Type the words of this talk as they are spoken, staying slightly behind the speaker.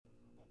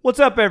What's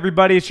up,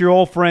 everybody? It's your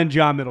old friend,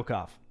 John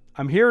Middlecoff.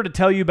 I'm here to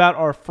tell you about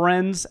our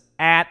friends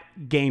at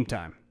Game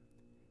Time.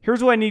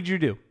 Here's what I need you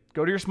to do.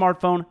 Go to your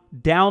smartphone,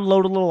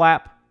 download a little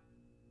app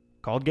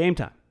called Game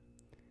Time.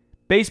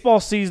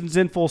 Baseball season's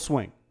in full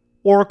swing.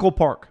 Oracle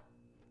Park.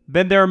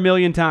 Been there a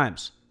million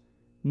times.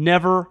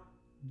 Never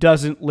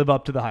doesn't live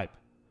up to the hype.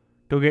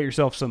 Go get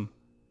yourself some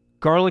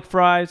garlic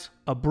fries,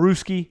 a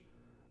brewski,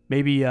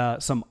 maybe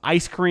some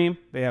ice cream.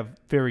 They have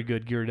very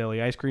good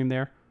Ghirardelli ice cream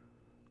there.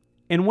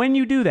 And when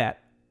you do that,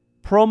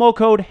 promo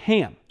code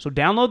HAM. So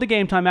download the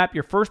Game Time app.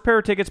 Your first pair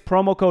of tickets,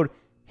 promo code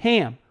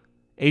HAM,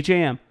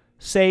 H-A-M,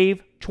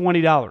 save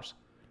 $20.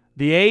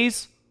 The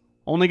A's,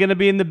 only going to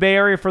be in the Bay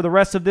Area for the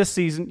rest of this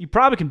season. You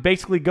probably can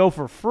basically go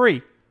for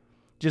free.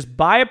 Just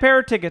buy a pair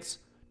of tickets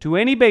to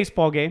any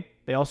baseball game.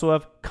 They also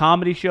have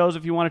comedy shows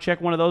if you want to check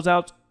one of those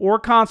out, or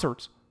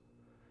concerts.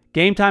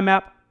 Game Time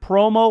app,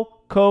 promo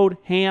code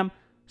HAM,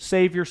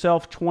 save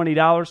yourself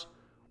 $20.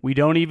 We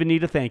don't even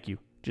need a thank you.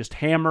 Just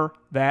hammer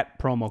that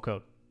promo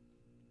code.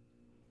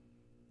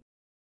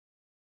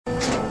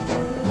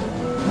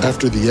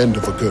 After the end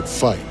of a good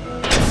fight,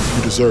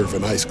 you deserve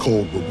an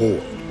ice-cold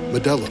reward.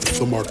 Modelo is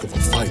the mark of a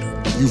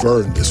fighter. You've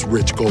earned this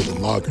rich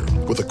golden lager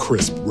with a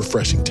crisp,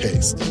 refreshing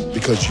taste.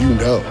 Because you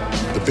know,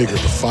 the bigger the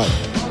fight,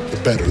 the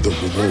better the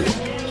reward.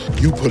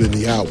 You put in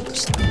the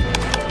hours,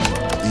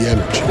 the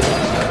energy,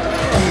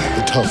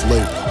 the tough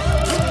labor.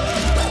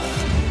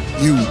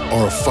 You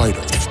are a fighter,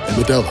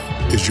 and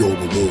Modelo is your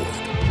reward.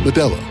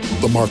 Modelo,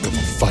 the mark of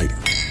a fighter.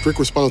 Drink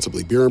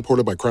responsibly. Beer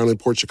imported by Crown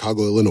Imports,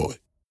 Chicago, Illinois.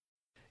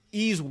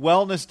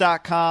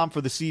 EaseWellness.com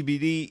for the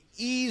CBD,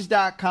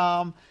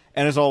 ease.com,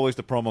 and as always,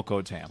 the promo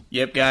code's HAM.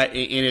 Yep, guy,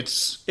 and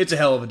it's a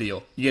hell of a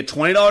deal. You get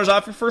 $20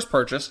 off your first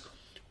purchase,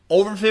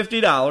 over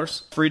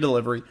 $50, free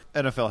delivery.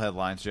 NFL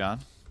headlines,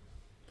 John.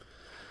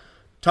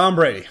 Tom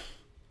Brady.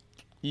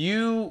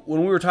 When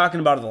we were talking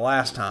about it the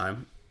last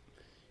time,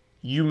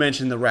 you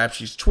mentioned the Rap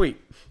Sheets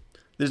tweet.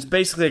 There's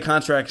basically a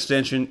contract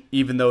extension,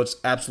 even though it's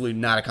absolutely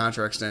not a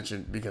contract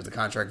extension because the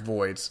contract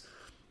voids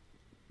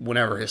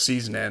whenever his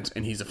season ends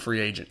and he's a free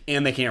agent,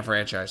 and they can't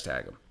franchise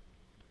tag him.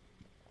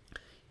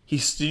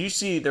 Did you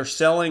see they're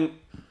selling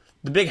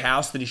the big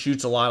house that he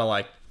shoots a lot of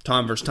like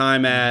Tom vs.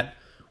 Time at,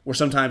 or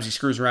sometimes he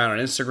screws around on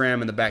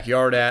Instagram in the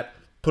backyard at,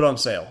 put on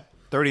sale.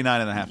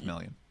 $39.5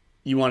 million.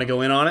 You want to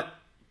go in on it?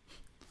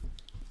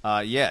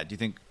 Yeah. Do you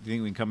think we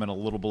can come in a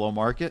little below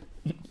market?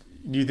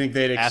 Do you think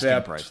they'd accept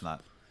asking price,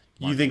 not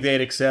market. You think they'd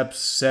accept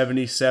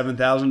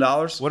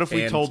 $77,000? What if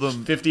we told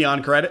them $50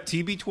 on credit?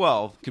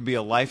 TB12 could be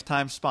a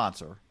lifetime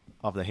sponsor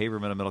of the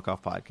Haberman and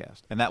Middlecoff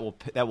podcast, and that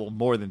will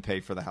more than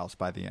pay for the house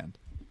by the end.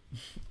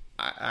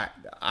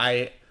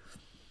 I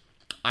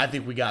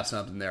think we got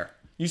something there.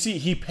 You see,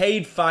 he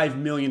paid $5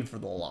 million for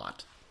the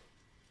lot.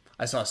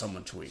 I saw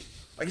someone tweet.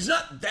 Like, it's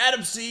not that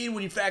obscene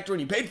when you factor in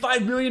he paid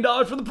 $5 million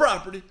for the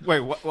property.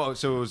 Wait, what? Well,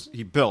 so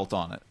he built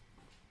on it.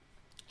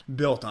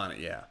 Built on it,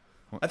 yeah.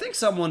 I think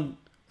someone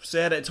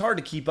said it's hard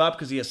to keep up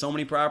because he has so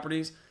many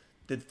properties.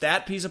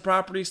 That piece of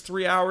property is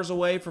 3 hours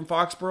away from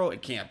Foxborough.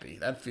 It can't be.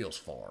 That feels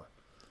far.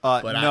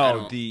 But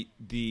no,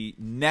 the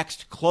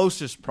next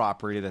closest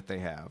property that they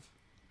have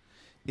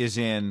is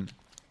in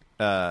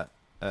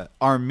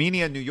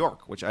Armenia, New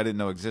York, which I didn't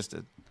know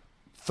existed.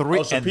 So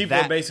people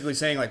are basically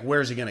saying, like,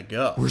 where's he going to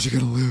go? Where's he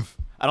going to live?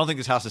 I don't think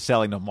this house is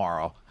selling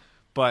tomorrow.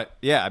 But,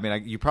 yeah, I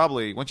mean, you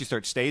probably, once you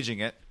start staging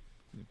it,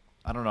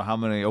 I don't know how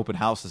many open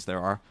houses there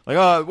are.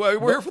 Like,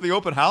 we're here for the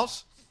open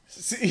house?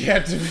 Yeah,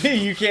 to me,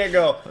 you can't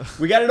go,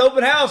 we got an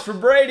open house for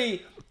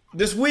Brady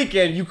this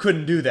weekend. You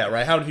couldn't do that,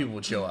 right? How many people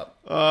would show up?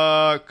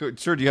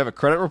 Sir, do you have a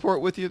credit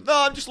report with you? No,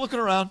 I'm just looking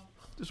around.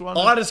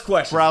 Honest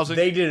question. Browsing.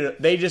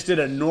 They just did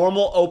a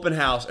normal open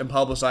house and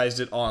publicized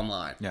it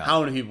online. Yeah. How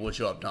many people would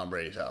show up at Tom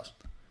Brady's house?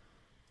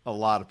 A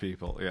lot of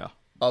people, yeah.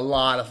 A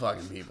lot of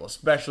fucking people,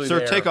 especially Sir,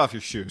 there. take off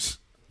your shoes.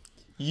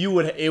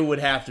 It would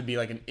have to be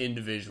like an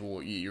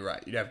individual. You're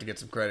right. You'd have to get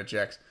some credit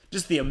checks.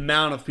 Just the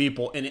amount of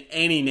people in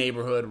any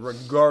neighborhood,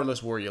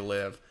 regardless where you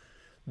live,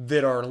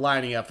 that are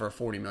lining up for a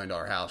 $40 million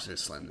house is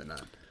slim to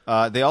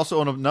none. They also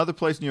own another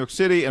place in New York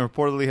City and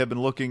reportedly have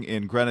been looking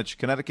in Greenwich,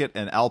 Connecticut,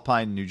 and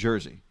Alpine, New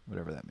Jersey,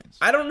 whatever that means.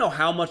 I don't know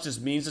how much this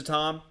means to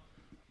Tom.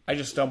 I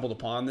just stumbled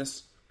upon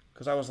this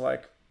because I was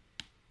like,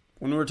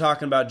 when we were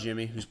talking about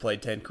Jimmy, who's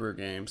played 10 career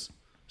games,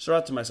 I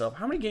thought to myself,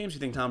 how many games do you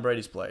think Tom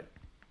Brady's played?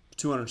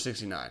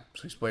 269.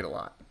 So he's played a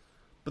lot.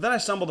 But then I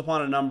stumbled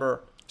upon a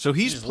number. So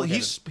he's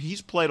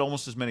played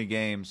almost as many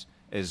games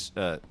as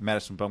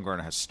Madison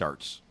Bumgarner has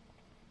starts.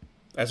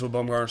 That's what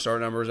Bumgarner's start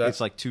number is at? It's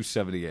like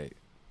 278.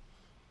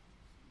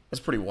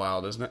 That's pretty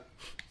wild, isn't it?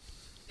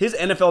 His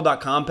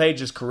NFL.com page,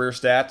 his career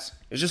stats,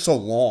 is just so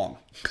long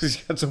because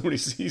he's got so many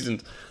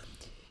seasons.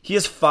 He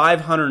has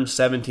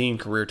 517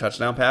 career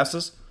touchdown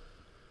passes.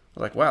 I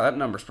was like, wow, that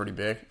number's pretty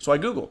big. So I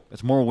Googled.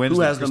 That's more wins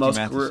than Christy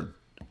Mathewson.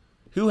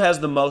 Who has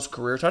the most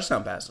career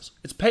touchdown passes?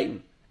 It's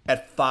Peyton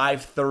at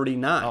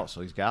 539. Oh,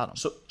 so he's got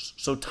them.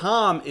 So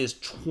Tom is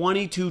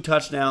 22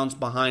 touchdowns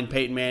behind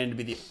Peyton Manning to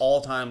be the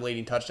all-time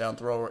leading touchdown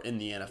thrower in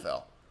the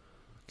NFL.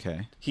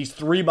 Okay. He's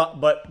 3,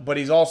 but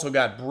he's also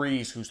got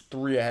Breeze, who's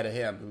 3 ahead of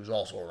him, who's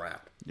also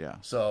around. Yeah.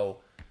 So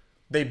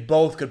they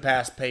both could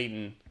pass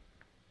Peyton.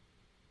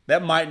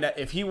 That might not,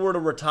 if he were to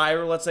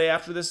retire, let's say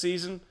after this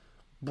season,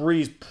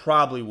 Breeze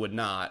probably would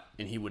not,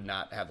 and he would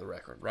not have the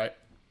record, right?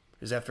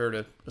 Is that fair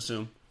to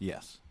assume?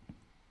 Yes.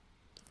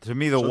 To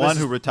me, the So one this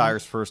who is-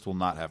 retires first will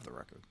not have the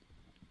record.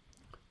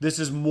 This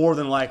is more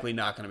than likely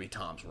not going to be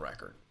Tom's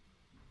record.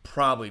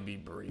 Probably be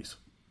Breeze.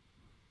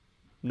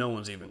 No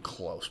one's even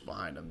close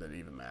behind him that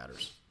even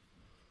matters.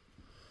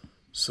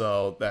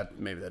 So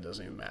maybe that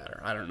doesn't even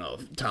matter. I don't know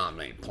if Tom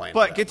ain't playing.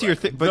 But for get that to your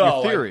record. your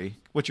Though, theory.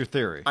 What's your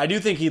theory? I do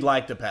think he'd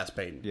like to pass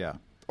Peyton. Yeah.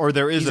 Or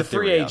there is He's a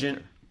free theory out agent.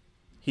 there.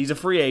 He's a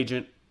free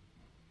agent.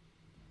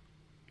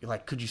 You're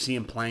like, could you see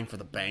him playing for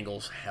the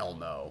Bengals? Hell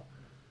no.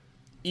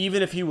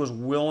 Even if he was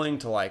willing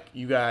to, like,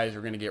 you guys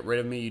are going to get rid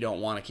of me, you don't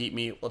want to keep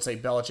me, let's say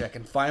Belichick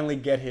can finally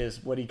get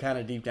what he kind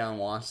of deep down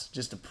wants,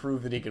 just to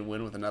prove that he could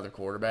win with another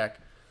quarterback,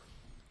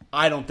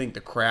 I don't think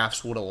the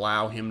Crafts would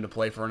allow him to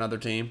play for another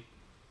team.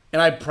 And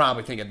I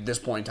probably think at this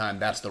point in time,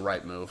 that's the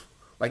right move.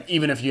 Like,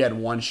 even if you had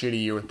one shitty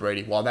year with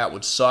Brady, while that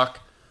would suck,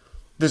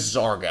 this is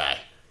our guy.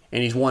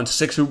 And he's won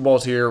 6 Super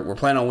Bowls here. We're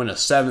planning on winning a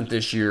 7th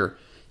this year.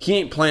 He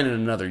ain't playing in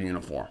another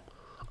uniform.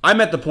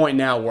 I'm at the point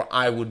now where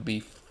I would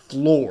be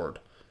floored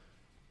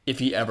if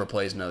he ever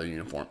plays another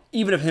uniform.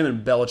 Even if him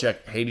and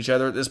Belichick hate each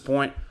other at this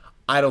point,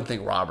 I don't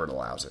think Robert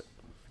allows it.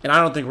 And I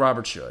don't think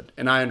Robert should.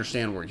 And I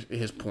understand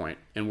his point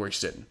and where he's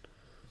sitting.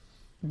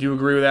 Do you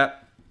agree with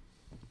that?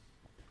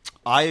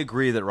 I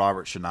agree that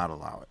Robert should not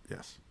allow it,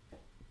 yes.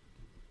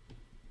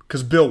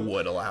 Because Bill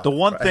would allow it. The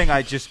one right? thing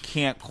I just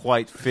can't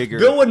quite figure...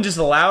 Bill wouldn't just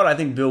allow it. I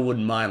think Bill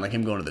wouldn't mind, like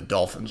him going to the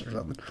Dolphins or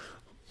something.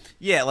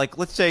 Yeah, like,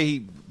 let's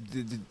say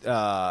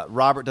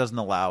Robert doesn't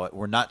allow it.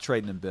 We're not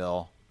trading him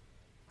Bill.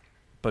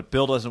 But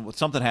Bill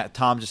doesn't.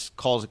 Tom just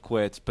calls it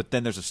quits. But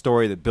then there's a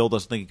story that Bill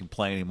doesn't think he can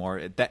play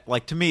anymore. That,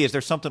 like, to me, is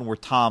there something where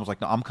Tom's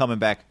like, no, I'm coming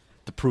back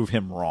to prove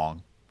him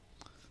wrong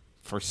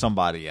for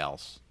somebody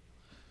else.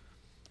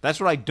 That's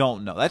what I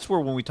don't know. That's where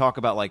when we talk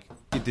about, like,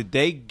 did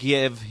they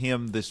give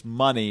him this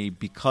money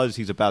because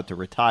he's about to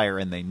retire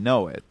and they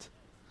know it?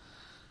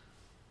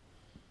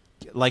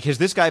 Like, has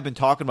this guy been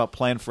talking about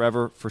playing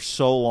forever for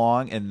so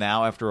long, and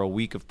now after a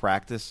week of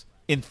practice?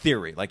 In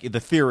theory. Like, the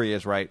theory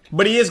is right.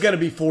 But he is going to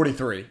be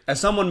 43. As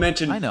someone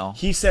mentioned, I know.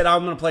 He said,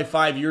 I'm going to play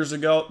 5 years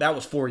ago. That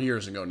was 4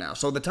 years ago now.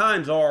 So the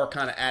times are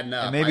kind of adding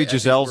up. And maybe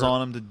Giselle's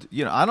on him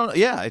to, I don't know.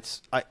 Yeah,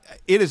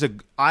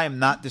 I am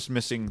not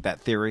dismissing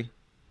that theory.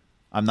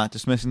 I'm not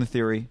dismissing the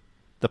theory.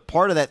 The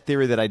part of that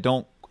theory that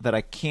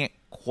I can't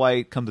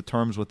quite come to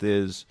terms with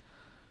is,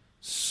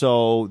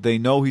 so they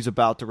know he's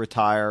about to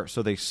retire,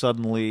 so they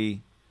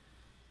suddenly,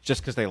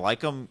 just because they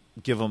like him,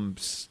 give him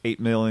 $8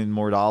 million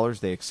more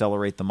dollars. They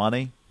accelerate the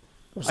money.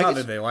 Well, it's not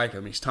that they like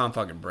him. He's Tom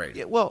fucking Brady.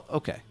 Yeah, well,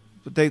 okay,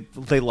 but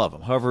they love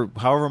him.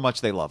 However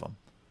much they love him.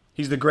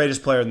 He's the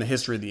greatest player in the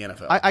history of the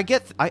NFL.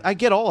 I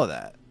get all of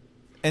that,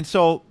 and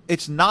so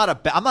it's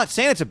not I'm not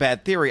saying it's a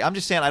bad theory. I'm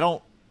just saying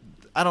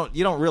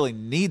you don't really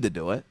need to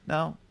do it.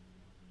 No,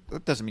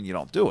 that doesn't mean you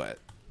don't do it.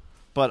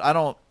 But I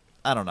don't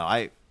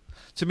know.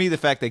 To me, the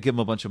fact they give him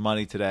a bunch of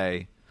money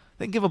today,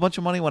 they can give a bunch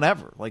of money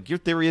whenever. Like, your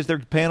theory is they're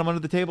paying him under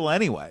the table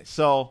anyway.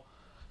 So,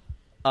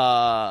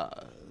 I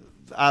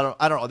don't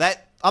know.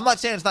 That I'm not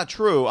saying it's not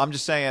true. I'm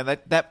just saying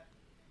that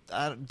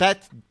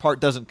part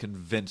doesn't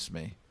convince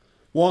me.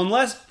 Well,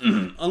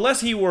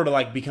 unless he were to,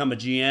 like, become a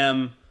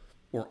GM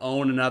or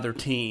own another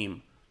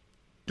team,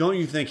 don't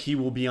you think he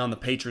will be on the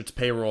Patriots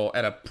payroll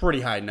at a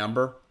pretty high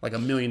number, like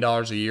 $1 million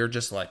a year,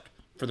 just like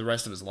for the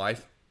rest of his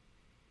life?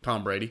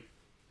 Tom Brady,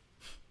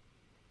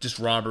 just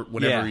Robert,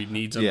 whenever he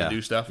needs him to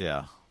do stuff.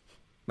 Yeah,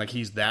 like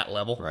he's that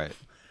level, right?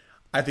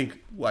 I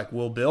think, like,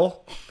 will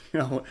Bill?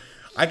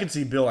 I could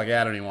see Bill like,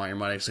 I don't even want your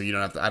money, so I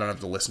don't have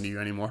to listen to you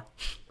anymore.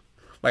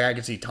 Like, I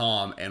could see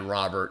Tom and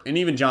Robert and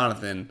even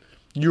Jonathan.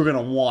 You're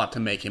gonna want to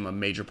make him a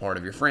major part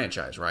of your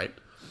franchise, right?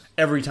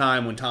 Every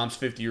time when Tom's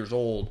 50 years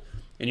old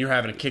and you're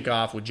having a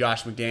kickoff with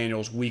Josh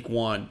McDaniels week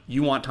 1,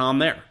 you want Tom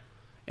there.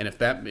 And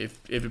if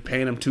you're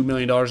paying him $2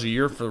 million a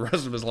year for the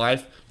rest of his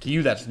life, to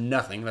you that's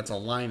nothing. That's a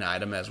line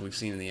item, as we've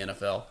seen in the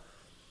NFL.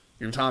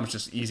 Your Tom's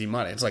just easy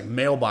money. It's like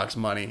mailbox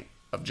money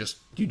of just,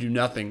 you do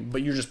nothing,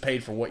 but you're just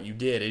paid for what you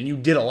did, and you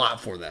did a lot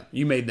for them.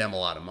 You made them a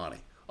lot of money.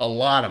 A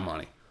lot of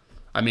money.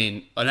 I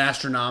mean, an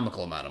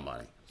astronomical amount of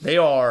money. They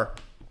are,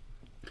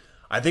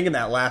 I think in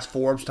that last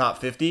Forbes top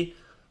 50,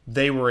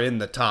 they were in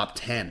the top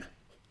 10.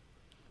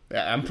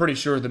 I'm pretty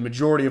sure the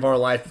majority of our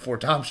life before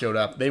Tom showed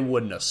up, they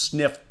wouldn't have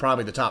sniffed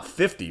probably the top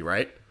 50,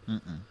 right?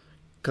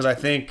 Because I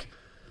think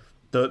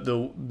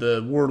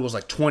the word was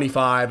like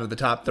 25 of the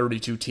top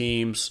 32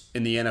 teams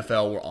in the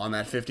NFL were on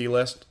that 50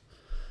 list.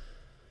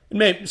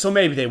 So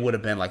maybe they would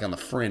have been like on the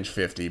fringe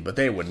 50, but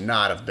they would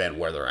not have been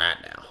where they're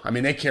at now. I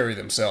mean, they carry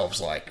themselves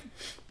like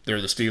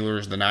they're the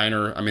Steelers, the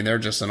Niners. I mean, they're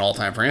just an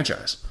all-time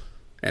franchise,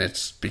 and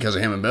it's because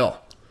of him and Bill.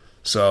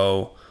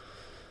 So,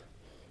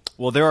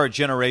 well, there are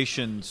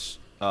generations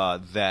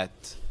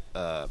that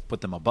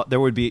put them above. There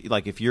would be,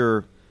 like, if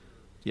you're,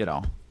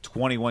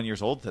 21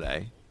 years old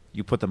today,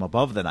 You put them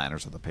above the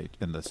Niners in the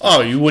Steelers.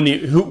 Oh, you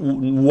wouldn't.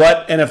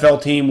 What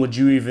NFL team would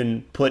you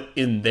even put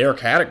in their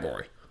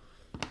category?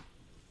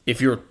 If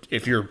you're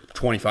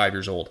 25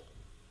 years old,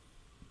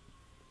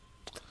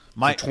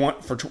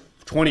 for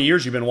 20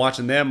 years you've been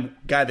watching them.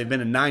 Guy, they've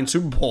been in 9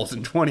 Super Bowls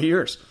in 20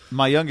 years.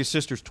 My youngest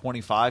sister's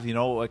 25. You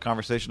know what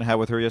conversation I had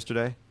with her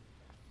yesterday?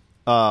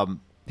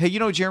 Hey, you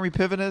know who Jeremy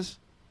Piven is?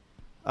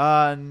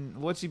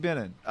 What's he been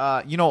in?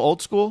 You know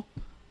Old School?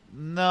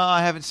 No,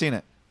 I haven't seen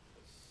it.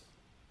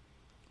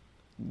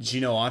 Did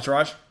you know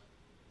Entourage?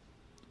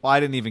 Well,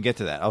 I didn't even get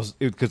to that.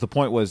 Because the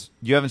point was,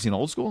 you haven't seen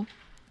Old School?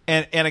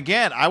 And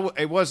again,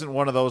 it wasn't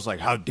one of those like,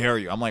 how dare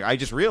you? I'm like, I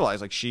just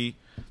realized like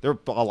there are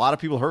a lot of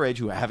people her age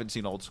who haven't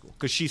seen Old School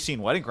because she's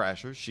seen Wedding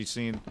Crashers. She's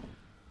seen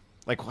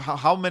like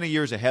how many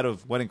years ahead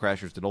of Wedding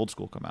Crashers did Old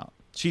School come out?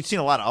 She's seen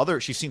a lot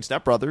of she's seen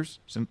Step Brothers.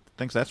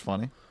 Thinks that's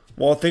funny.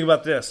 Well, think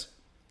about this.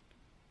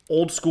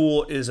 Old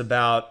School is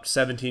about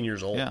 17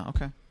 years old. Yeah,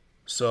 okay.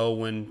 So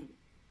when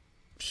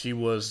she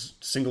was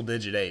single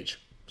digit age.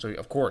 So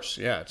of course,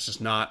 yeah, it's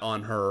just not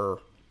on her.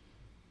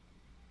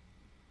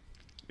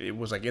 It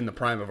was like in the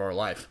prime of our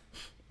life,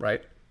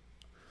 right?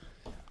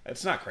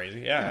 It's not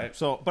crazy, yeah.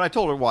 But I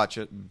told her to watch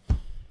it.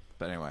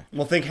 But anyway,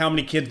 well, think how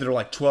many kids that are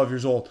like 12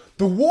 years old.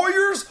 The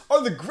Warriors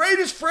are the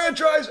greatest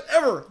franchise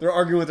ever. They're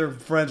arguing with their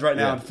friends right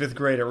now in 5th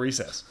grade at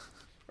recess.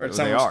 Or at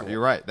they are. School. You're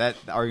right. That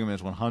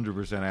argument is 100%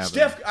 happening.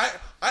 Steph,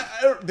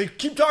 they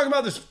keep talking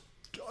about this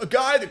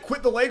guy that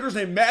quit the Lakers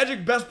named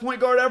Magic, best point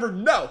guard ever.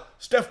 No,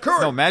 Steph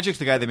Curry. No, Magic's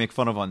the guy they make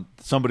fun of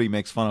somebody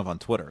makes fun of on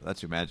Twitter.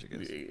 That's who Magic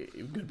is.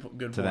 Good to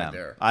point them.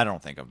 there. I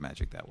don't think of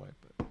Magic that way,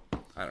 but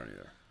I don't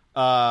either.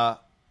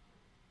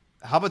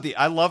 How about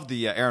I love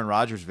the Aaron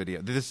Rodgers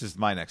video. This is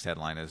my next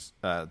headline is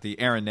the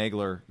Aaron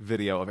Nagler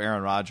video of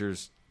Aaron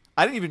Rodgers.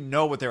 I didn't even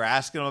know what they were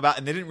asking him about,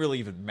 and they didn't really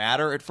even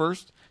matter at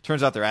first.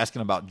 Turns out they're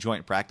asking about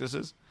joint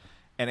practices.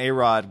 And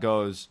A-Rod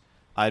goes,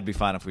 I'd be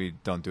fine if we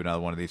don't do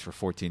another one of these for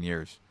 14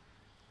 years.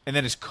 And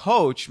then his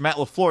coach, Matt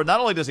LaFleur, not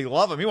only does he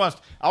love him, he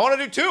wants, I want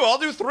to do 2, I'll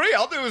do 3,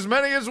 I'll do as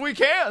many as we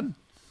can.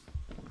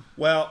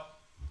 Well,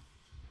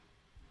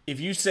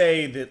 if you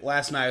say that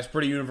last night is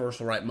pretty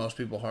universal, right? Most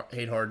people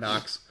hate Hard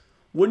Knocks.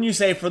 Wouldn't you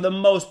say for the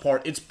most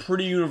part it's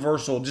pretty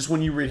universal just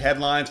when you read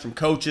headlines from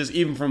coaches,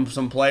 even from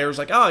some players,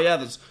 like, oh, yeah,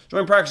 those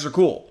joint practices are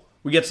cool.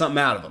 We get something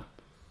out of them.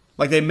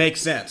 Like, they make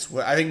sense.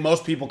 I think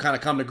most people kind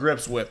of come to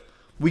grips with,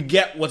 we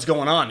get what's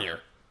going on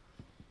here.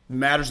 It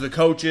matters to the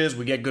coaches.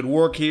 We get good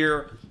work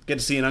here. Get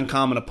to see an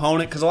uncommon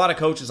opponent. Because a lot of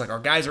coaches, like, our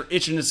guys are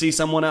itching to see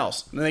someone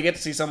else. And then they get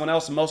to see someone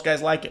else, and most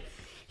guys like it.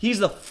 He's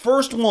the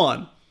first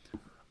one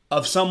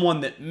of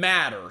someone that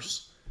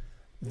matters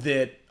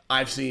that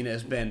I've seen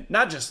has been,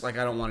 not just like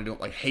I don't want to do it,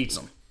 like hates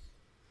them.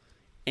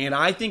 And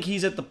I think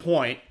he's at the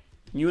point,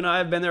 you and I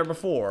have been there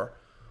before,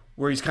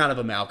 where he's kind of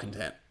a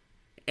malcontent.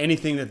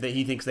 Anything that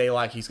he thinks they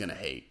like, he's going to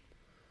hate.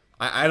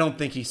 I don't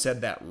think he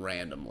said that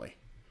randomly.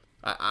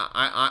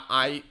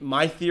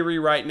 My theory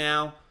right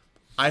now,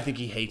 I think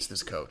he hates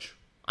this coach.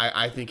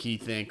 I think he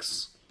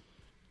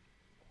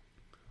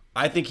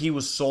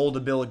was sold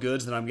a bill of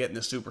goods that I'm getting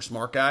this super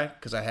smart guy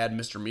because I had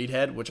Mr.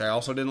 Meathead, which I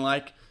also didn't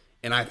like,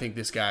 and I think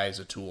this guy is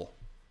a tool.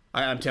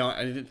 I'm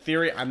telling in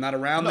theory, I'm not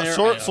around there.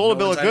 Sold a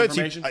bill of goods.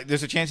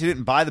 There's a chance he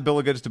didn't buy the bill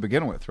of goods to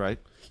begin with, right?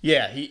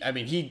 Yeah, I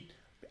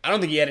don't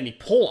think he had any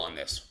pull on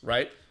this,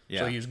 right? Yeah.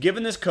 So he was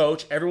given this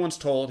coach. Everyone's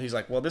told. He's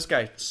like, well, this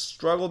guy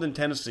struggled in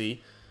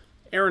Tennessee.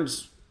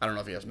 Aaron's, I don't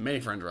know if he has many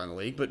friends around the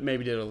league, but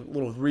maybe did a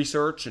little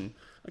research and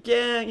like,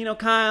 yeah,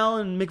 Kyle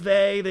and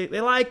McVay,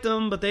 they liked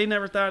him, but they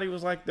never thought he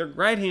was like their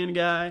right-hand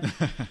guy.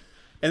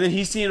 And then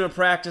he's seeing him at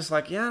practice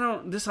like,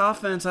 this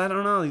offense, I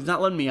don't know. He's not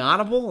letting me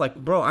audible. Like,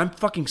 bro, I'm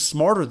fucking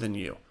smarter than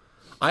you.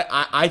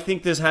 I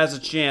think this has a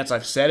chance.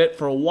 I've said it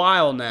for a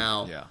while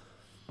now. Yeah.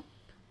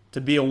 To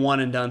be a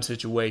one-and-done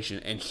situation.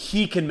 And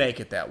he can make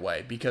it that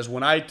way. Because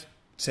when I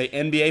say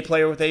NBA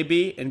player with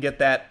AB and get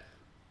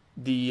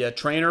the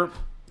trainer,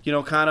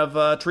 kind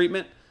of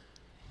treatment,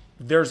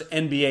 there's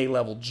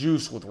NBA-level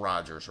juice with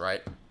Rodgers,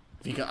 right?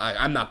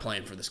 I'm not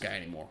playing for this guy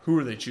anymore. Who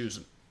are they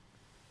choosing?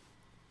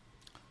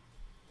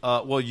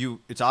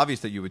 It's obvious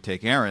that you would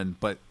take Aaron,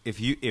 but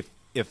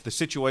if the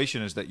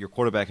situation is that your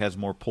quarterback has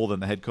more pull than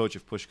the head coach,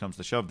 if push comes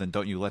to shove, then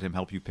don't you let him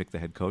help you pick the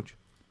head coach?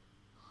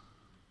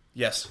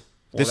 Yes.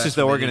 Well, this is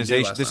the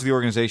organization. This is the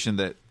organization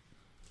that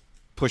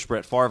pushed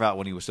Brett Favre out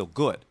when he was still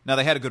good. Now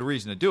they had a good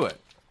reason to do it,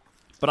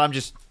 but I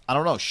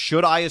don't know.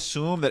 Should I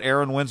assume that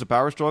Aaron wins a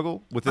power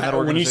struggle within that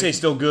organization? When you say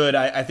still good,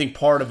 I think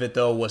part of it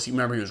though was he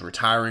was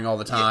retiring all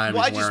the time.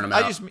 Yeah, he's wearing them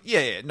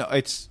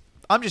out.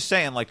 I'm just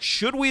saying, like,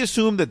 should we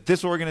assume that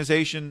this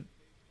organization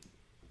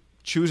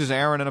chooses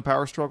Aaron in a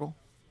power struggle?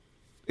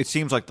 It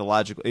seems like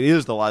it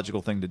is the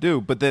logical thing to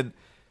do. But then,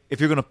 if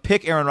you're going to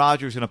pick Aaron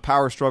Rodgers in a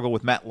power struggle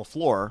with Matt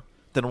LaFleur,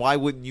 then why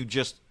wouldn't you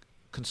just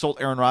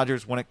consult Aaron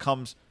Rodgers when it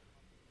comes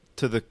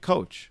to the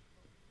coach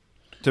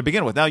to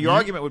begin with? Now, your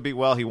argument would be,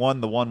 well, he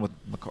won the one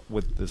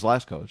with his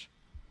last coach.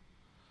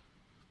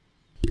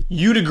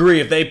 You'd agree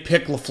if they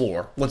pick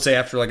LaFleur, let's say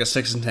after like a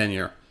 6-10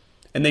 year,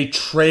 and they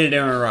traded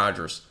Aaron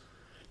Rodgers,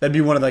 that'd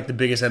be one of like the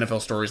biggest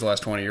NFL stories the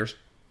last 20 years.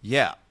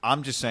 Yeah,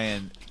 I'm just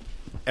saying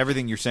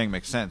everything you're saying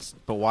makes sense.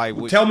 But why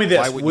would tell me this?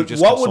 Why would you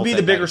just what would consult be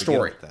that the guy bigger to begin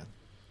story? with then?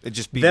 It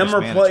just be Them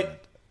mismanagement.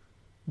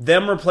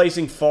 them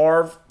replacing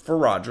Favre for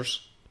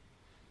Rodgers,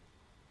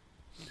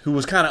 who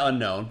was kind of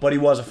unknown, but he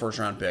was a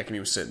first-round pick, and he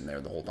was sitting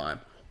there the whole time.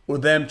 Or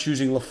them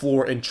choosing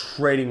LaFleur and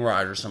trading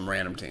Rodgers some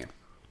random team.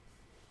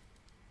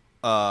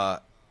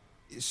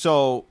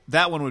 So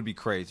that one would be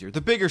crazier.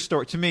 The bigger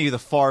story to me, the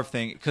Favre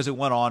thing, because it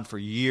went on for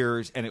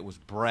years, and it was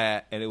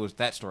Brett, and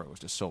that story was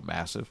just so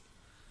massive.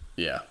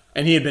 Yeah,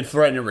 and he had been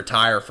threatening to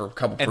retire for a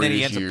couple And then he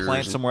previous ends years. up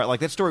playing somewhere. Like,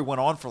 that story went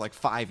on for like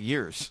 5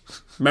 years.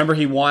 Remember,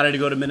 he wanted to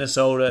go to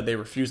Minnesota. They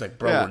refused. Like,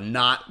 bro, Yeah. we're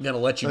not going to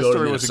let you That go to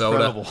story was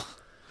Minnesota. incredible.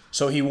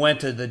 So he went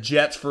to the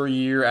Jets for a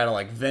year out of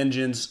like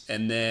vengeance,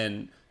 and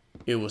then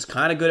it was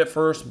kind of good at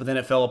first, but then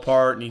it fell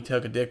apart, and he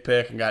took a dick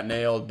pic and got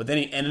nailed. But then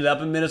he ended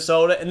up in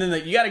Minnesota, and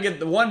then you got to get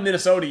the one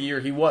Minnesota year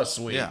he was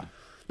sweet. Yeah.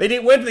 They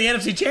didn't win the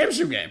NFC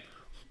Championship game.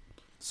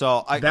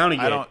 So I Bounty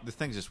gate. don't. The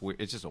thing's just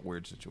weird. It's just a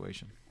weird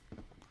situation.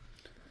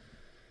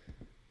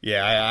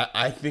 Yeah,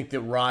 I think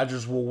that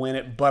Rodgers will win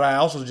it, but I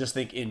also just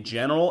think in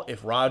general,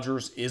 if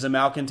Rodgers is a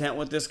malcontent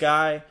with this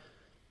guy,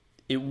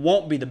 it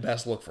won't be the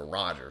best look for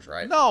Rodgers,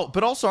 right? No,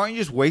 but also, aren't you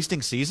just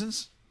wasting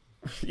seasons?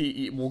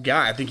 Well,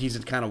 guy, I think he's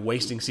in kind of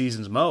wasting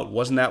seasons mode.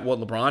 Wasn't that what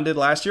LeBron did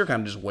last year?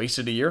 Kind of just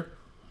wasted a year.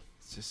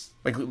 It's just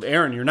Like,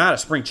 Aaron, you're not a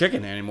spring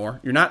chicken anymore.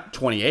 You're not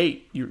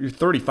 28. You're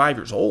 35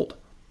 years old.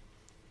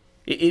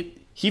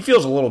 He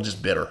feels a little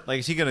just bitter. like,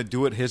 is he going to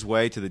do it his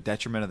way to the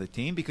detriment of the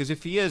team? Because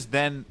if he is,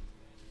 then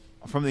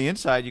from the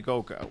inside, you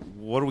go,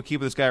 what do we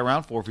keep this guy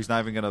around for if he's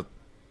not even going to?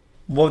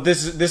 Well,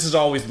 this is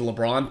always the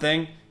LeBron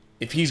thing.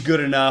 If he's good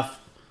enough,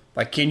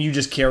 like, can you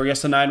just carry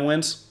us to 9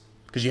 wins?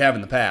 Because you have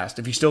in the past.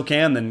 If you still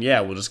can, then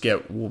yeah, we'll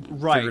figure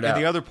it out. And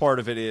the other part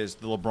of it is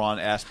the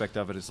LeBron aspect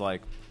of it is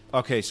like,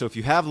 okay, so if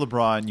you have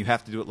LeBron, you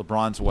have to do it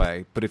LeBron's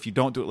way. But if you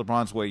don't do it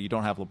LeBron's way, you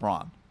don't have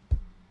LeBron.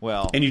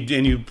 Well, and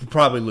you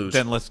probably lose.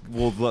 then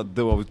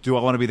do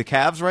I want to be the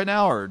Cavs right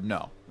now or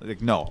no?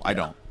 Like, no, I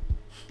don't.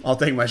 I'll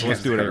take my So chance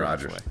let's do it with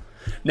Aaron's Rodgers. way.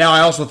 Now, I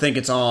also think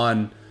it's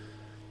going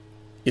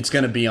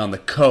to be on the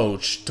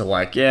coach to,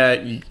 like, yeah,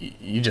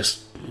 you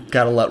just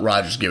got to let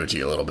Rodgers give it to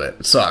you a little bit.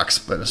 It sucks,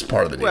 but it's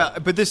part of the deal. Well,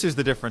 but this is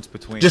the difference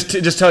between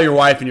Just tell your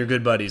wife and your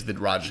good buddies that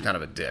Rodgers is kind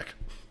of a dick.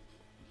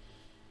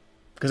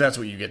 Because that's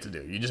what you get to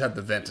do. You just have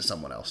to vent to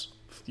someone else.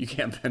 You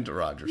can't vent to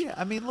Rodgers. Yeah,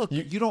 I mean, look,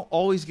 you don't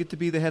always get to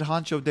be the head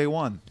honcho day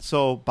one.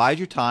 So bide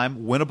your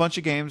time, win a bunch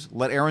of games,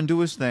 let Aaron do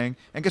his thing,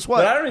 and guess what?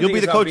 But I don't even You'll think be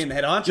it's the about coach. being the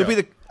head honcho. You'll be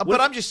the. But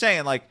I'm just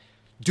saying, like,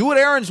 do it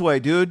Aaron's way,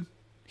 dude.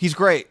 He's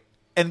great,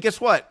 and guess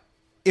what?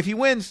 If he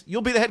wins,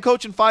 you'll be the head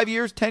coach in 5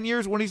 years, 10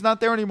 years when he's not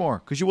there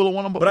anymore because you will have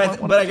won him. But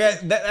I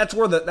guess that's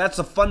where that's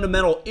a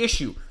fundamental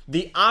issue.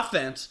 The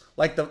offense,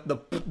 like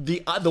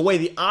the way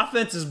the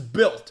offense is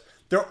built,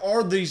 there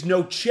are these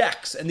no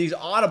checks and these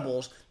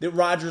audibles that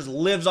Rodgers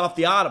lives off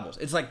the audibles.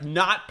 It's like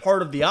not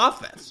part of the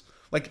offense.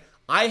 Like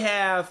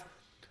I've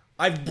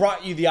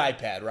brought you the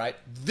iPad, right?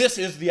 This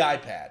is the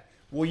iPad.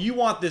 Well, you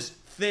want this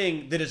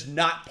thing that is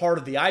not part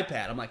of the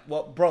iPad. I'm like,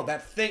 well, bro,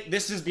 that thing.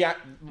 This is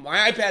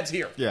my iPad's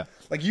here. Yeah.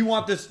 Like you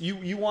want this.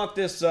 You want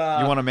this. You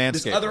want a Manscaped.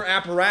 This other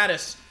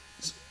apparatus.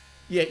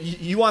 Yeah,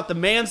 you want the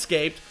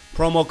Manscaped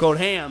promo code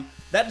HAM.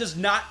 That does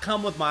not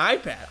come with my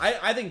iPad.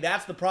 I think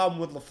that's the problem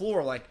with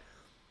LaFleur. Like,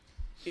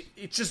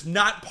 it's just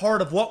not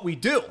part of what we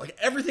do. Like,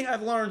 everything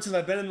I've learned since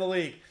I've been in the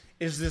league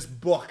is this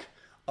book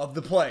of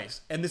the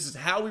plays. And this is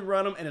how we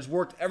run them, and it's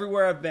worked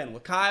everywhere I've been.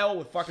 With Kyle,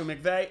 with fucking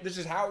McVay, this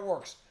is how it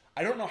works.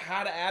 I don't know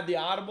how to add the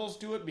audibles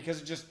to it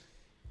because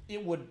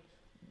it would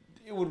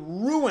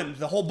ruin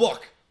the whole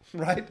book,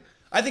 right?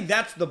 I think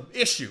that's the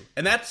issue.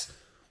 And that's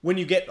when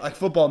you get, like,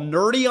 football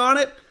nerdy on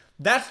it.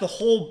 That's the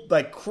whole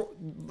like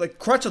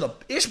crutch of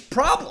the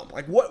problem.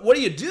 Like, what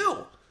do you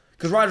do?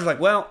 Because Rodgers like,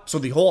 well, so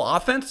the whole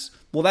offense?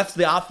 Well, that's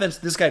the offense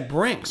this guy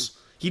brings.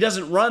 He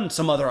doesn't run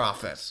some other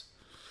offense.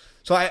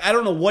 So I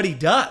don't know what he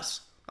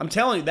does. I'm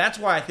telling you, that's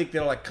why I think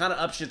they're like kind of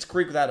up shit's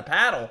creek without a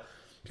paddle.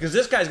 Because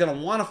this guy's going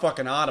to want a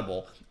fucking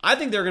audible. I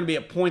think they're going to be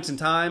at points in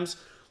times,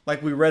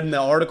 like we read in the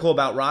article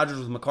about Rodgers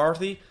with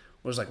McCarthy,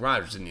 where it's like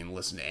Rodgers didn't even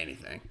listen to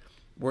anything.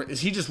 Where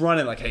is he just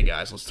running like, hey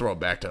guys, let's throw it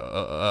back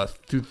to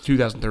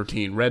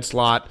 2013 red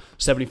slot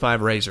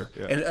 75 razor,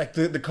 yeah. And like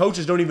the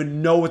coaches don't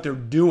even know what they're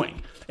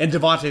doing. And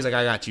Devontae's like,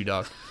 I got you,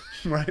 dog,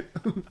 right?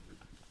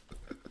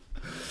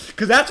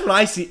 Because that's what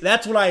I see.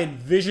 That's what I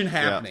envision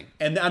happening.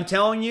 Yeah. And I'm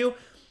telling you,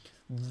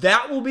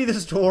 that will be the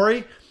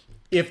story.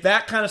 If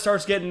that kind of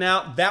starts getting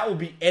out, that will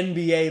be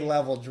NBA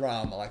level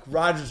drama. Like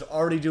Rodgers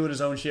already doing his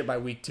own shit by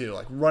week 2,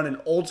 like running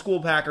old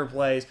school Packer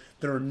plays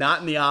that are not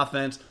in the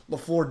offense.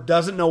 LaFleur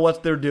doesn't know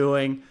what they're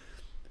doing.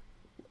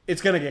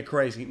 It's going to get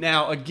crazy.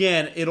 Now,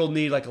 again, it'll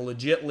need like a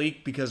legit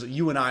leak because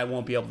you and I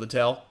won't be able to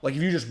tell. Like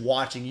if you're just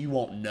watching, you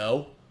won't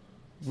know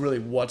really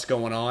what's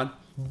going on.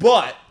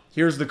 But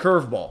here's the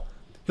curveball.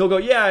 He'll go,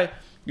 yeah,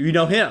 you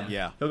know him.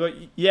 Yeah. He'll go,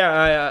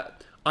 yeah,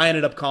 I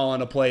ended up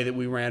calling a play that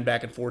we ran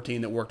back in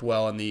 2014 that worked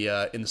well in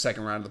the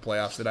second round of the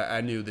playoffs that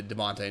I knew that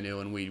Devontae knew,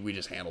 and we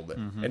just handled it.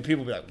 Mm-hmm. And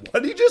people will be like,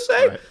 what did you just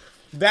say? Right.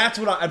 That's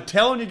what I'm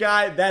telling you,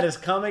 guy. That is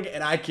coming,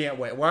 and I can't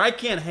wait. Where I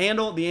can't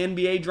handle the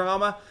NBA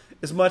drama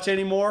as much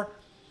anymore,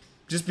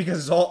 just because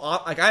it's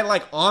all like I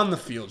like on the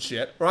field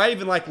shit, or I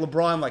even like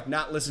LeBron like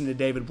not listening to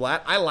David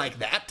Blatt. I like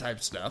that type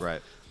of stuff.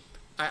 Right.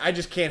 I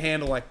just can't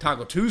handle like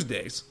Taco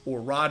Tuesdays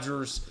or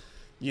Rodgers,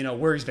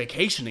 where he's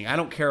vacationing. I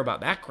don't care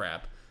about that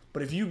crap.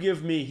 But if you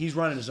give me he's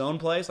running his own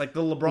place, like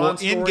the LeBron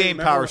story, in-game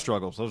power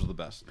struggles, those are the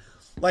best.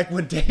 Like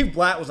when Dave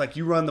Blatt was like,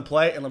 "You run the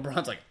play," and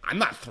LeBron's like, "I'm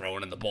not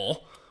throwing in the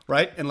ball,"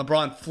 right? And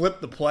LeBron flipped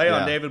the play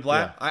on David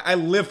Blatt. Yeah. I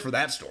live for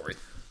that story.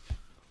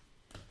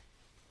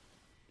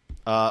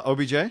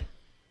 OBJ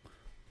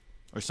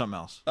or something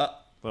else?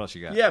 What else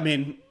you got? Yeah, I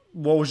mean,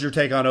 what was your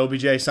take on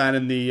OBJ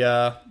signing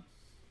the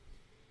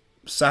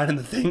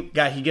thing?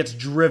 Guy, he gets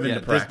driven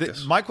to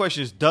practice. My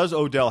question is, does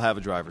Odell have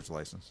a driver's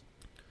license?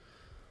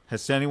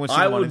 Has anyone seen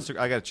him on Instagram?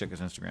 I got to check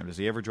his Instagram. Does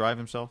he ever drive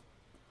himself?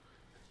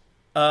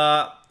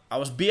 I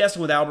was BSing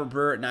with Albert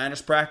Breer at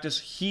Niners practice.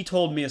 He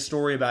told me a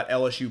story about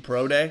LSU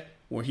Pro Day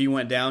where he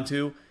went down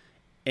to,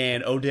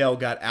 and Odell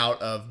got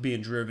out of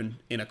being driven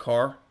in a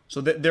car. So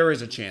there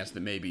is a chance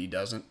that maybe he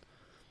doesn't.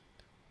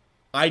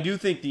 I do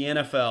think the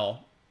NFL,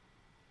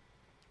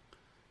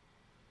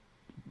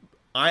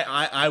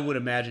 I would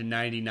imagine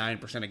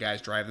 99% of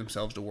guys drive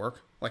themselves to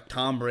work. Like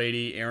Tom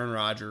Brady, Aaron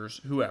Rodgers,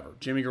 whoever,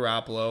 Jimmy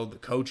Garoppolo, the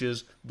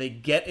coaches, they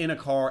get in a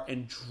car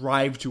and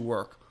drive to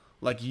work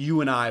like you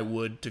and I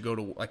would to go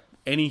to, like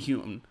any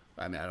human.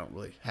 I mean, I don't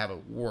really have a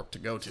work to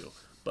go to,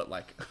 but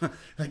like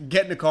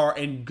get in a car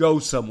and go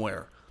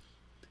somewhere.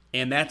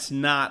 And that's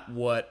not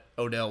what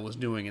Odell was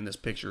doing in this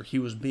picture. He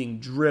was being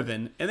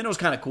driven, and then it was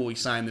kind of cool. He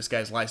signed this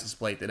guy's license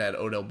plate that had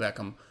Odell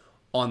Beckham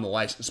on the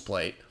license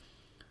plate.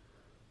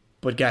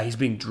 But, guy, he's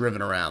being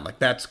driven around. Like,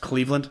 that's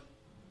Cleveland.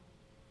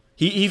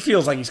 He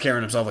feels like he's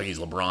carrying himself like he's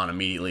LeBron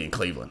immediately in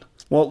Cleveland.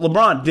 Well,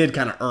 LeBron did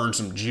kind of earn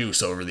some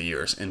juice over the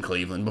years in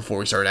Cleveland before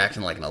he started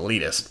acting like an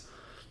elitist.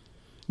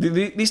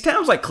 These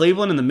towns like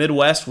Cleveland in the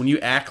Midwest, when you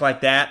act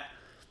like that,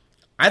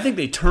 I think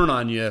they turn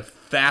on you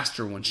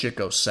faster when shit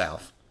goes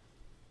south.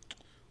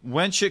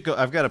 When shit go,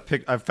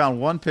 I've found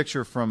one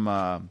picture from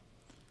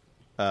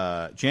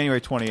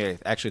January 28th.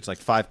 Actually, it's like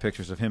 5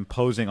 pictures of him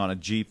posing on a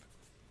Jeep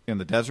in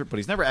the desert, but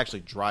he's never actually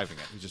driving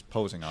it. He's just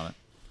posing on it.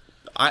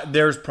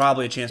 There's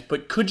probably a chance,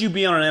 but could you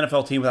be on an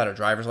NFL team without a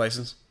driver's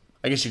license?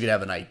 I guess you could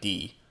have an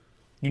ID.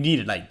 You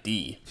need an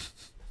ID.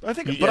 I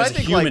think there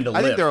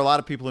are a lot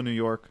of people in New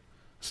York.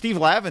 Steve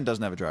Lavin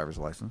doesn't have a driver's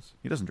license.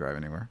 He doesn't drive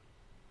anywhere.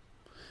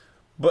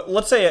 But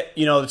let's say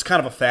it's kind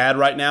of a fad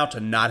right now to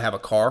not have a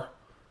car,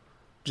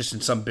 just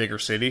in some bigger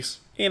cities,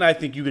 and I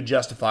think you could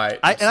justify it.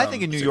 I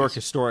think in New York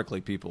historically,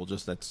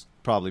 that's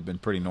probably been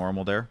pretty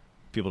normal there.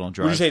 People don't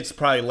drive. Would you say it's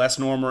probably less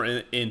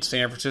normal in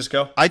San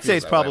Francisco? I'd say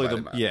it's probably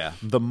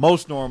the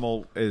most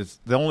normal is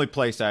the only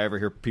place I ever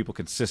hear people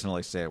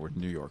consistently say it were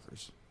New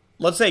Yorkers.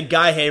 Let's say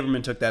Guy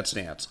Haberman took that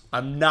stance.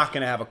 I'm not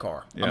going to have a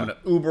car. Yeah. I'm going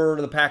to Uber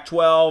to the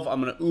Pac-12.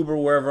 I'm going to Uber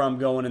wherever I'm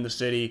going in the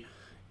city.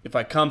 If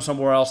I come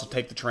somewhere else, I'll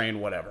take the train,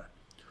 whatever.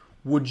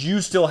 Would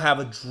you still have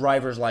a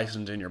driver's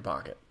license in your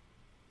pocket?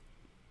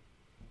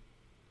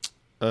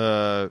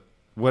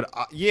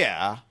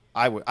 Yeah,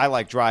 I would. I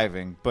like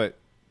driving, but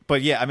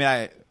yeah, I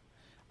mean,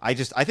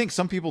 I think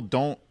some people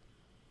don't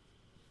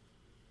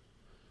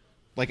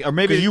like, or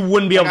maybe you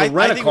wouldn't be able to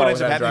rent a car. What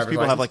ends up happening is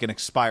people have like an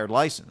expired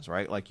license,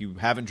 right? Like you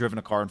haven't driven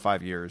a car in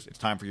 5 years. It's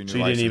time for your new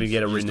license. So you didn't even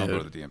get it renewed. renewed. Don't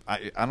go to the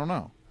DM. I don't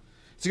know.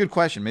 It's a good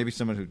question. Maybe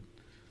someone who.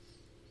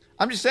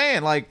 I'm just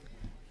saying, like.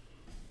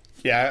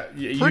 Yeah,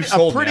 you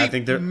sold me. I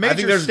think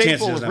there's a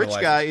chance of rich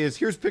guy is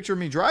here's a picture of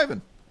me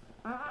driving.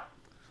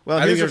 Well,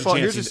 here's a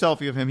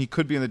selfie of him. He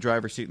could be in the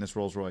driver's seat in this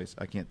Rolls Royce.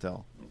 I can't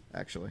tell,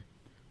 actually.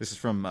 This is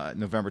from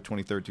November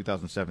 23rd,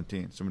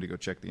 2017. Somebody go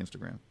check the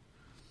Instagram.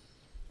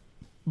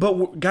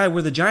 But, Guy,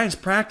 where the Giants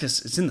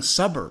practice, it's in the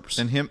suburbs.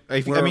 And him,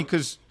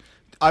 because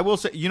I will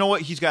say, you know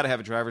what? He's got to have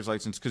a driver's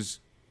license because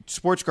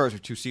sports cars are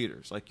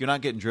 2-seaters. Like, you're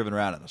not getting driven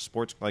around in a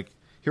sports. Like,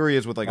 here he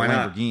is with like a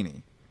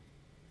Lamborghini.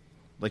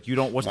 Like, you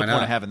don't. What's the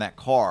point of having that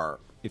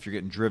car if you're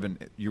getting driven?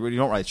 You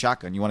don't ride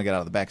shotgun. You want to get out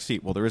of the back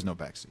seat. Well, there is no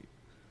back seat.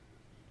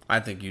 I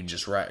think you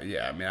just ride.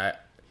 Yeah, I mean,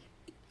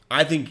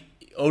 I think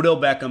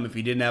Odell Beckham, if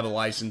he didn't have a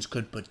license,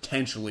 could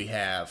potentially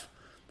have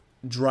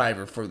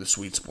driver for the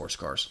sweet sports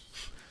cars.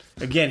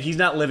 Again, he's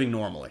not living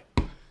normally.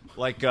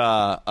 Like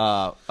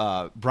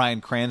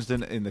Bryan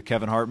Cranston in the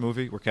Kevin Hart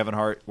movie,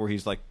 where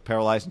he's like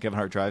paralyzed and Kevin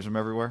Hart drives him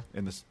everywhere.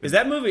 Is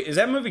that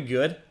movie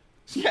good?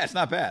 Yeah, it's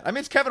not bad. I mean,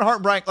 it's Kevin Hart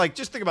and Bryan. Like,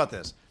 just think about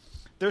this.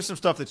 There's some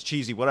stuff that's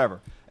cheesy,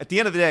 whatever. At the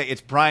end of the day,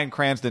 it's Bryan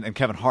Cranston and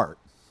Kevin Hart.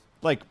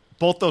 Like,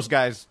 both those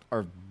guys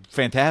are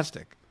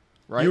fantastic,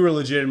 right? You were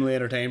legitimately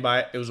entertained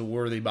by it. It was a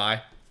worthy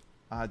buy.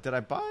 Did I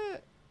buy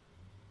it?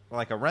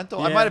 Like a rental?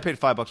 Yeah. I might have paid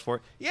 $5 for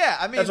it. Yeah,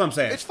 I mean, that's what I'm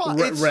saying. It's fun.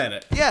 Rent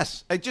it.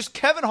 Yes, just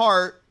Kevin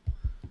Hart.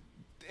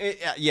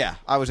 Yeah,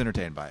 I was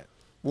entertained by it.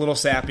 A little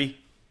sappy.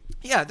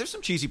 Yeah, there's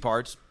some cheesy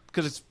parts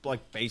because it's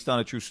like based on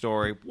a true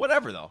story.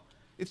 Whatever though,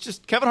 it's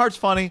just Kevin Hart's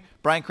funny,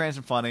 Bryan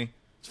Cranston funny.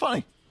 It's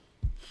funny.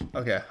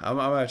 Okay, I'm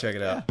gonna check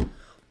it out. Yeah.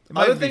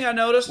 Other thing I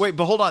noticed. Wait,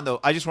 but hold on though.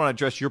 I just want to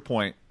address your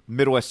point.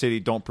 Midwest City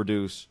don't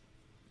produce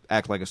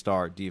act like a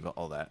star, diva,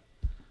 all that.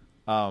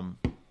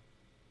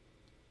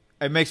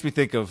 It makes me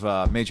think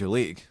of Major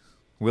League.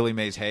 Willie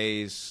Mays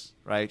Hayes,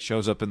 right?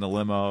 Shows up in the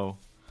limo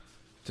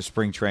to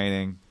spring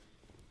training,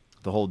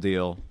 the whole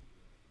deal.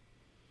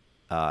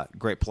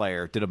 Great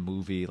player, did a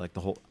movie, like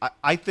the whole.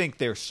 I think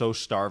they're so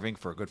starving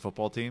for a good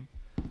football team.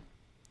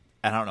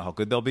 And I don't know how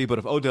good they'll be, but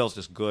if Odell's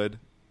just good.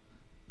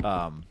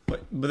 But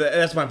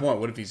that's my point.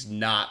 What if he's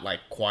not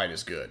like quite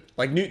as good?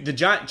 Like the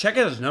Giant, check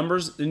out his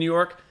numbers in New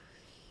York.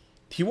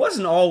 He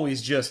wasn't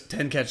always just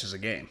 10 catches a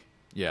game.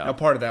 Yeah. Now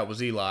part of that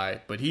was Eli,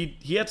 but he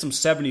had some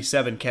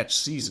 77 catch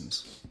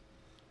seasons.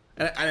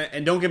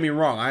 And don't get me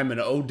wrong, I'm an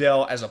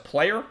Odell as a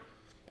player.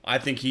 I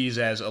think he's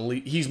as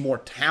elite. He's more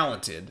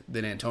talented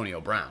than Antonio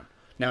Brown.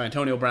 Now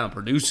Antonio Brown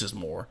produces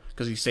more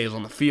because he stays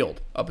on the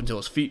field up until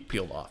his feet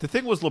peeled off. The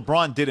thing was,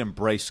 LeBron did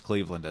embrace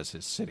Cleveland as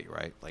his city,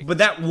 right? Like, But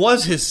that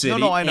was his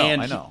city. no, I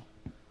know.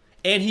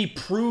 And he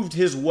proved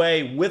his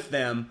way with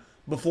them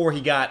before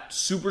he got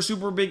super,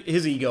 super big.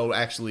 His ego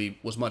actually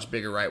was much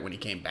bigger right when he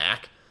came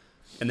back.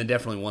 And then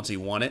definitely once he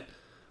won it.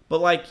 But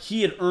like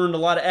he had earned a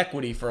lot of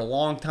equity for a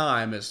long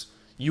time as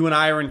you and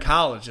I are in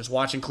college just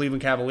watching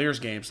Cleveland Cavaliers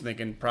games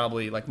thinking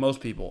probably like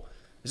most people,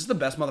 is this the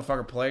best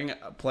motherfucker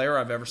player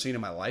I've ever seen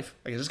in my life?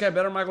 Like, is this guy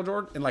better than Michael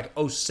Jordan? In like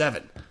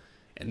 07.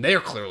 And they're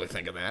clearly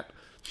thinking that.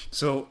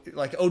 So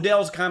like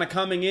Odell's kind of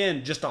coming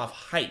in just off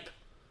hype.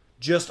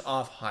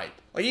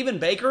 Like even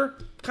Baker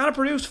kind of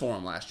produced for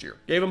him last year.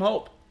 Gave him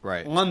hope.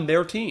 Right. On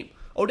their team.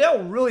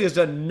 Odell really has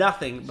done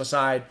nothing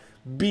beside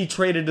be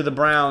traded to the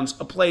Browns,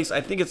 a place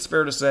I think it's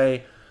fair to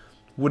say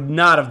would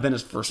not have been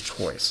his first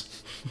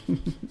choice.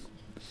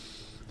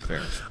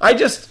 Fair. I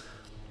just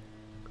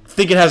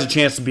think it has a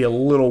chance to be a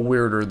little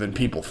weirder than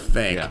people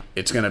think. Yeah.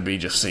 It's going to be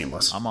just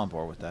seamless. I'm on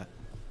board with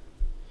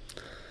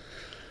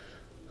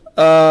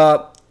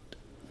that.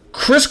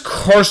 Chris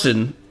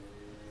Carson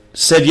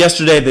said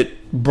yesterday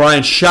that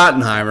Brian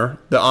Schottenheimer,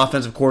 the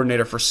offensive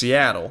coordinator for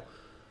Seattle,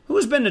 who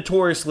has been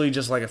notoriously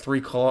just like a 3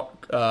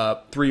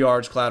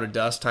 yards cloud of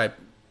dust type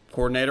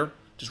coordinator,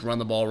 just run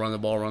the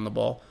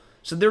ball.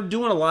 So they're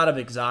doing a lot of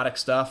exotic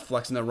stuff,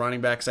 flexing their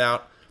running backs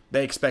out.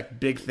 They expect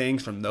big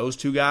things from those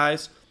two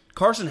guys.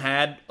 Carson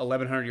had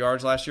 1,100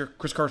 yards last year.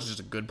 Chris Carson's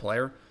just a good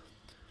player.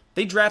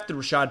 They drafted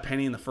Rashad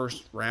Penny in the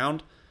first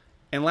round,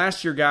 and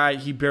last year,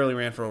 he barely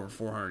ran for over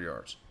 400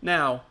 yards.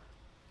 Now,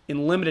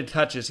 in limited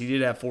touches, he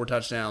did have 4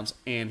 touchdowns,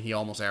 and he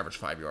almost averaged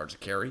 5 yards a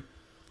carry.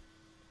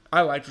 I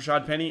liked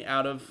Rashad Penny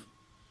out of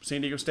San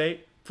Diego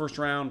State. First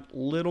round,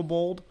 little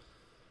bold,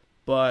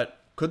 but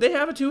could they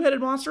have a two-headed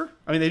monster?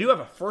 I mean, they do have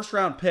a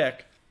first-round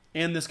pick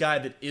and this guy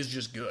that is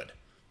just good,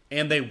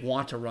 and they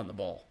want to run the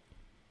ball.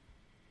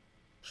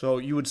 So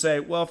you would say,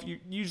 well,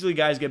 usually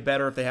guys get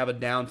better if they have a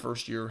down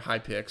first year, high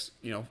picks.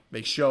 You know,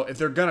 they show if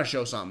they're gonna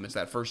show something, it's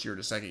that first year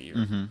to second year.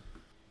 Mm-hmm.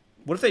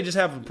 What if they just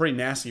have a pretty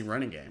nasty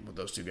running game with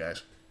those two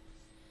guys?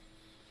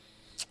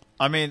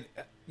 I mean,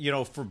 you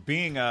know, for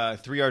being a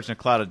 3 yards in a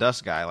cloud of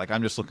dust guy, like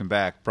I'm just looking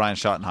back, Brian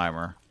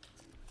Schottenheimer,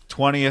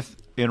 20th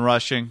in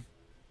rushing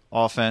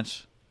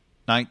offense,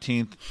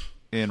 19th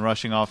in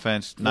rushing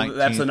offense, 19th well,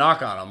 that's the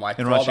knock on him. Like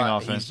in rushing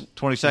offense,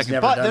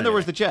 22nd. But then there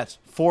was the Jets,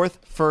 4th,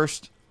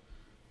 1st,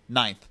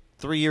 9th,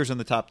 3 years in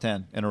the top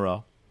 10 in a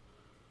row,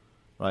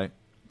 right?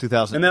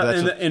 2000.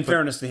 And in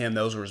fairness to him,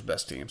 those were his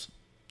best teams.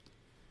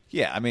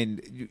 Yeah, I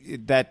mean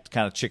that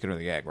kind of chicken or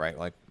the egg, right?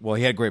 Like, well,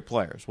 he had great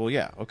players. Well,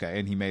 yeah, okay,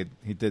 and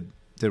he did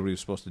what he was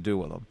supposed to do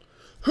with them.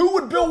 Who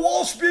would Bill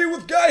Walsh be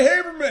with Guy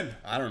Haberman?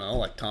 I don't know,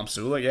 like Tom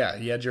Sula. Yeah,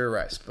 he had Jerry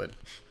Rice, but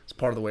it's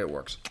part of the way it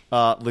works.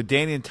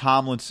 LaDainian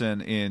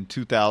Tomlinson in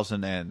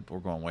 2000, and we're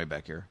going way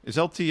back here. Is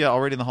LT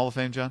already in the Hall of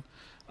Fame, John?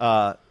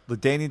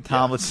 LaDainian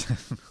Tomlinson.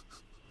 Yeah.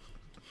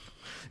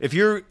 If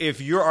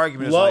your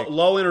argument is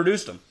Lowe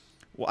introduced him.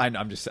 Well,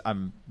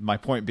 I'm my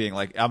point being,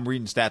 like, I'm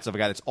reading stats of a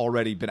guy that's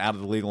already been out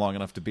of the league long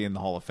enough to be in the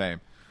Hall of Fame.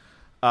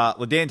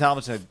 LaDainian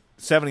Tomlinson had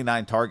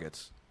 79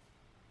 targets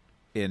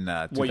in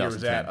 2010. What year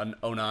was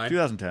that? 09?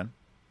 2010.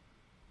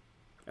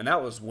 And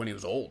that was when he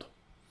was old.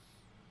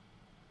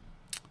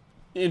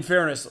 In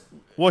fairness,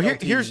 well,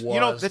 here's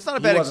that's not a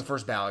bad. He was a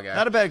first ballot guy.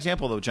 Not a bad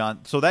example though, John.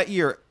 So that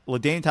year,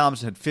 LaDainian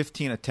Tomlinson had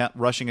 15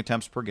 rushing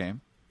attempts per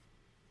game,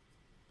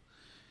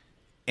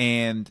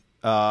 and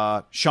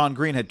Sean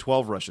Green had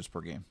 12 rushes per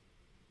game.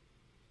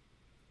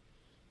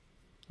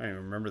 I don't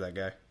even remember that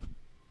guy.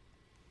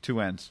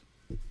 2 ends.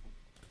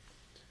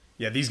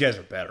 Yeah, these guys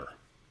are better,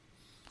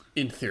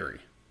 in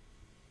theory,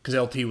 because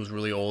LT was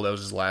really old. That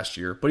was his last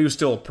year, but he was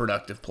still a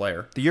productive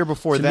player. The year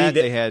before that,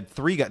 they had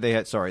three guys. They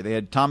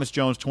had Thomas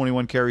Jones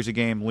 21 carries a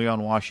game,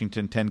 Leon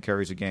Washington 10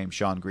 carries a game,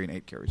 Sean Green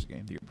 8 carries a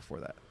game. The year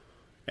before that,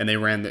 and they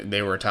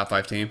were a top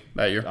 5 team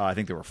that year. I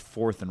think they were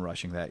 4th in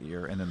rushing that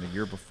year, and then the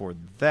year before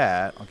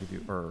that, I'll give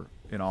you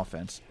in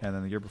offense, and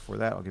then the year before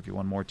that, I'll give you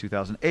one more.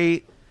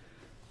 2008.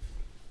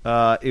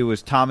 It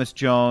was Thomas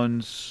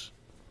Jones.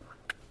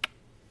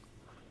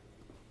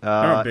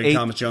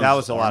 Thomas Jones. That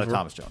was a lot of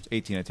Thomas Jones.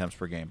 18 attempts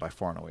per game. By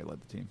far and away led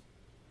the team.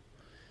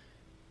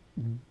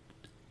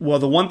 Well,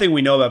 the one thing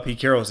we know about Pete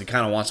Carroll is he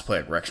kind of wants to play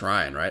like Rex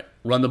Ryan, right?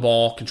 Run the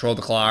ball, control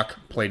the clock,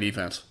 play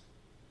defense.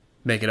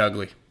 make it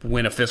ugly,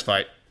 win a fist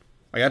fight.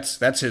 Like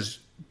that's his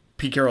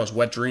Pete Carroll's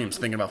wet dreams,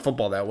 thinking about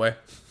football that way.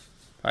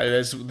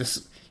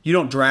 You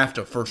don't draft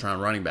a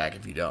first-round running back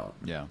if you don't.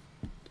 Yeah.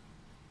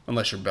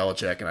 Unless you're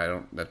Belichick,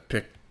 and that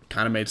pick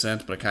kind of made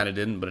sense, but it kind of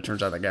didn't. But it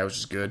turns out that guy was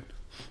just good.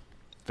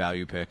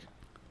 Value pick.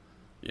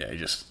 Yeah, he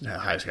just the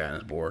highest guy on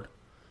his board.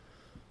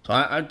 So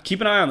I keep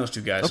an eye on those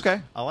two guys.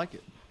 Okay, I like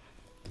it.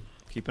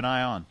 Keep an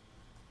eye on.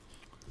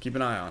 Keep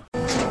an eye on.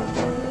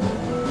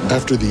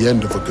 After the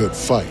end of a good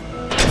fight,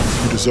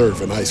 you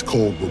deserve an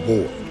ice-cold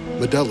reward.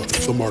 Modelo,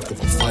 the mark of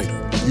a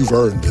fighter. You've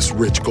earned this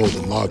rich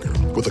golden lager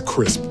with a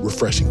crisp,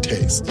 refreshing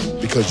taste.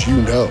 Because you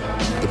know,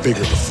 the bigger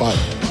the fight,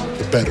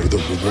 the better the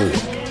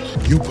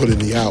reward. You put in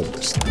the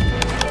hours,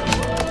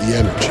 the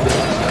energy,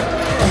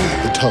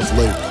 the tough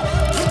labor.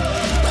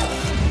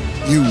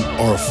 You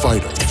are a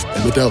fighter,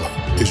 and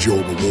Modelo is your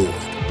reward.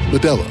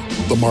 Modelo,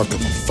 the mark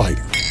of a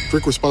fighter.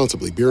 Drink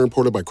responsibly. Beer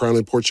imported by Crown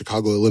Imports,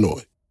 Chicago,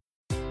 Illinois.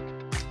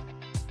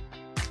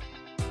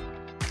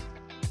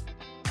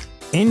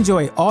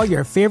 Enjoy all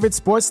your favorite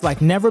sports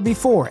like never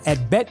before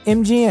at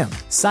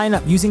BetMGM. Sign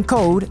up using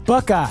code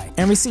Buckeye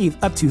and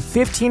receive up to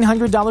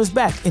 $1,500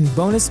 back in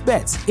bonus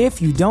bets if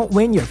you don't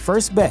win your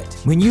first bet.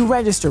 When you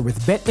register with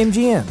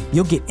BetMGM,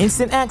 you'll get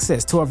instant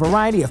access to a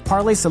variety of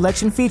parlay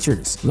selection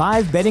features,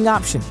 live betting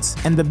options,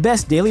 and the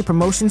best daily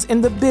promotions in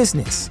the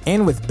business.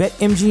 And with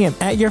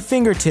BetMGM at your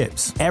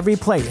fingertips, every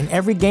play and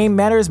every game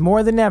matters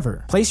more than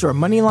ever. Place your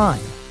money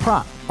line,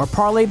 prop, or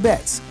parlay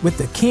bets with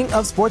the king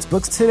of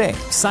sportsbooks today.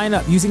 Sign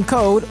up using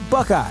code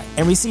Buckeye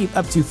and receive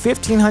up to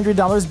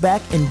 $1,500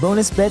 back in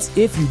bonus bets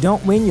if you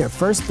don't win your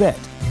first bet.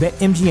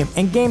 BetMGM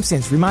and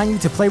GameSense remind you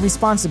to play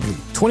responsibly.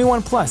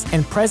 21 plus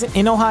and present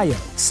in Ohio,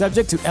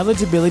 subject to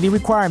eligibility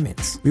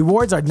requirements.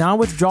 Rewards are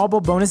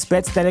non-withdrawable bonus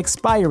bets that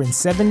expire in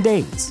 7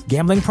 days.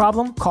 Gambling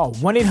problem? Call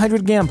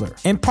 1-800-GAMBLER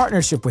in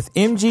partnership with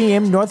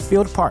MGM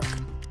Northfield Park.